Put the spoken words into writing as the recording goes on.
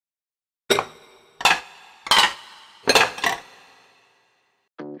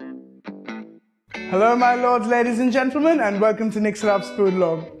Hello my lords, ladies and gentlemen, and welcome to Nick Saraf's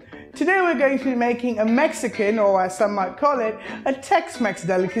Foodlog. Today we're going to be making a Mexican, or as some might call it, a Tex-Mex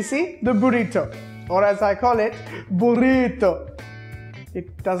delicacy, the burrito, or as I call it, burrito.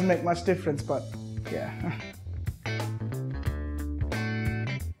 It doesn't make much difference, but yeah.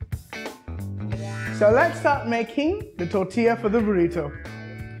 So let's start making the tortilla for the burrito.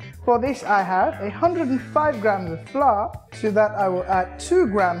 For this I have 105 grams of flour. To that I will add 2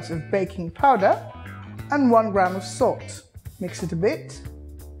 grams of baking powder and 1 gram of salt. Mix it a bit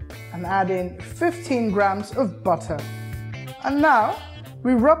and add in 15 grams of butter. And now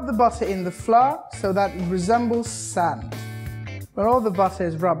we rub the butter in the flour so that it resembles sand. When all the butter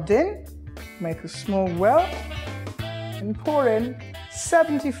is rubbed in, make a small well and pour in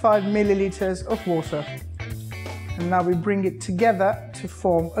 75 milliliters of water. And now we bring it together to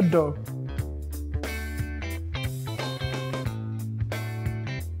form a dough.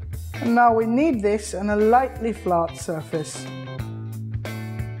 And now we knead this on a lightly flat surface.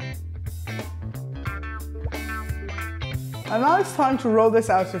 And now it's time to roll this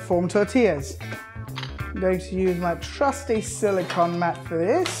out to form tortillas. I'm going to use my trusty silicone mat for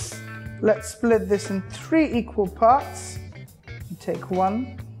this. Let's split this in 3 equal parts. Take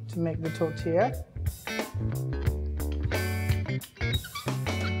 1 to make the tortilla.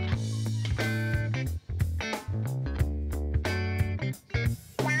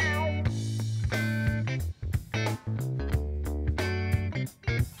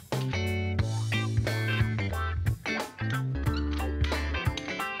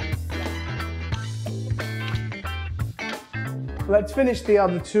 Let's finish the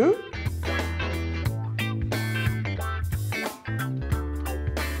other 2.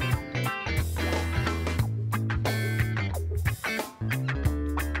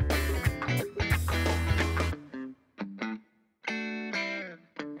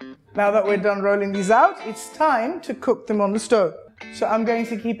 Now that we're done rolling these out, it's time to cook them on the stove. So I'm going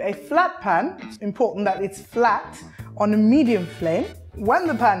to keep a flat pan, it's important that it's flat, on a medium flame. When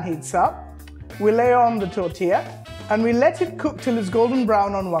the pan heats up, we lay on the tortilla and we let it cook till it's golden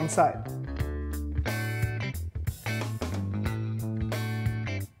brown on one side.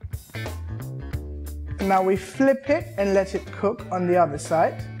 Now we flip it and let it cook on the other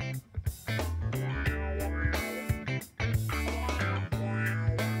side.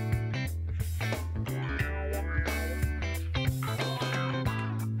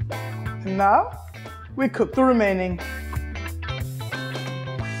 And now we cook the remaining.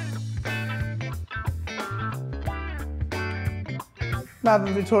 Now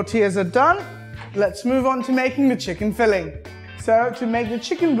that the tortillas are done, let's move on to making the chicken filling. So to make the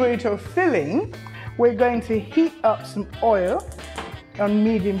chicken burrito filling, we're going to heat up some oil on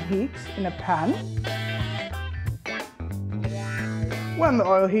medium heat in a pan. When the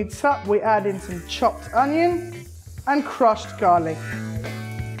oil heats up, we add in some chopped onion and crushed garlic.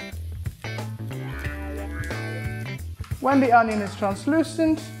 When the onion is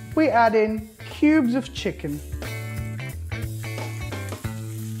translucent, we add in cubes of chicken.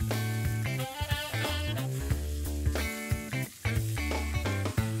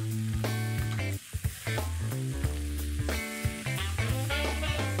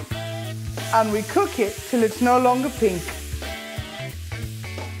 And we cook it till it's no longer pink.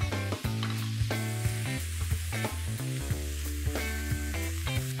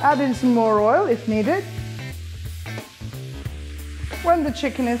 Add in some more oil if needed. When the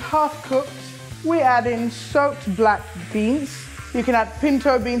chicken is half cooked, we add in soaked black beans. You can add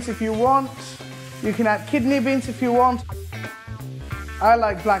pinto beans if you want. You can add kidney beans if you want. I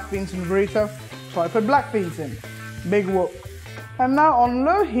like black beans in burrito, so I put black beans in. Big whoop. And now on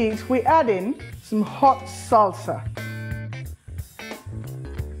low heat, we add in some hot salsa.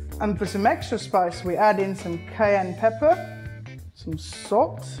 And for some extra spice, we add in some cayenne pepper, some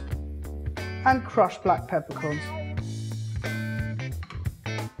salt, and crushed black peppercorns.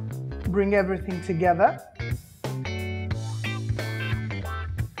 Bring everything together.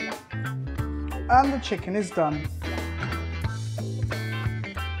 And the chicken is done.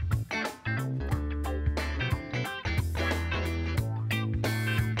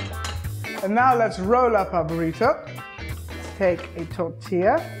 And now let's roll up our burrito. Let's take a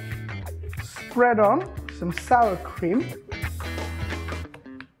tortilla, spread on some sour cream,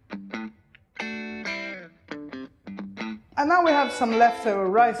 and now we have some leftover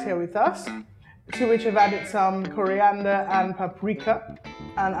rice here with us, to which I've added some coriander and paprika,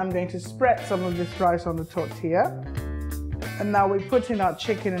 and I'm going to spread some of this rice on the tortilla. And now we put in our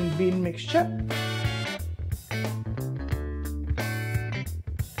chicken and bean mixture.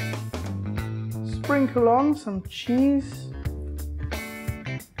 Sprinkle on some cheese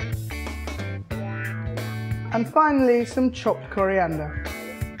and finally some chopped coriander.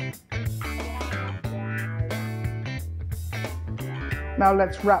 Now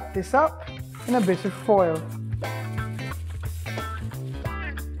let's wrap this up in a bit of foil.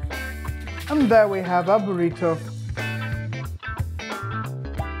 And there we have our burrito.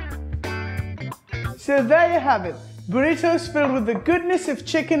 So there you have it, burritos filled with the goodness of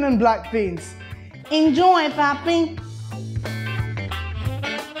chicken and black beans. Enjoy, Papi!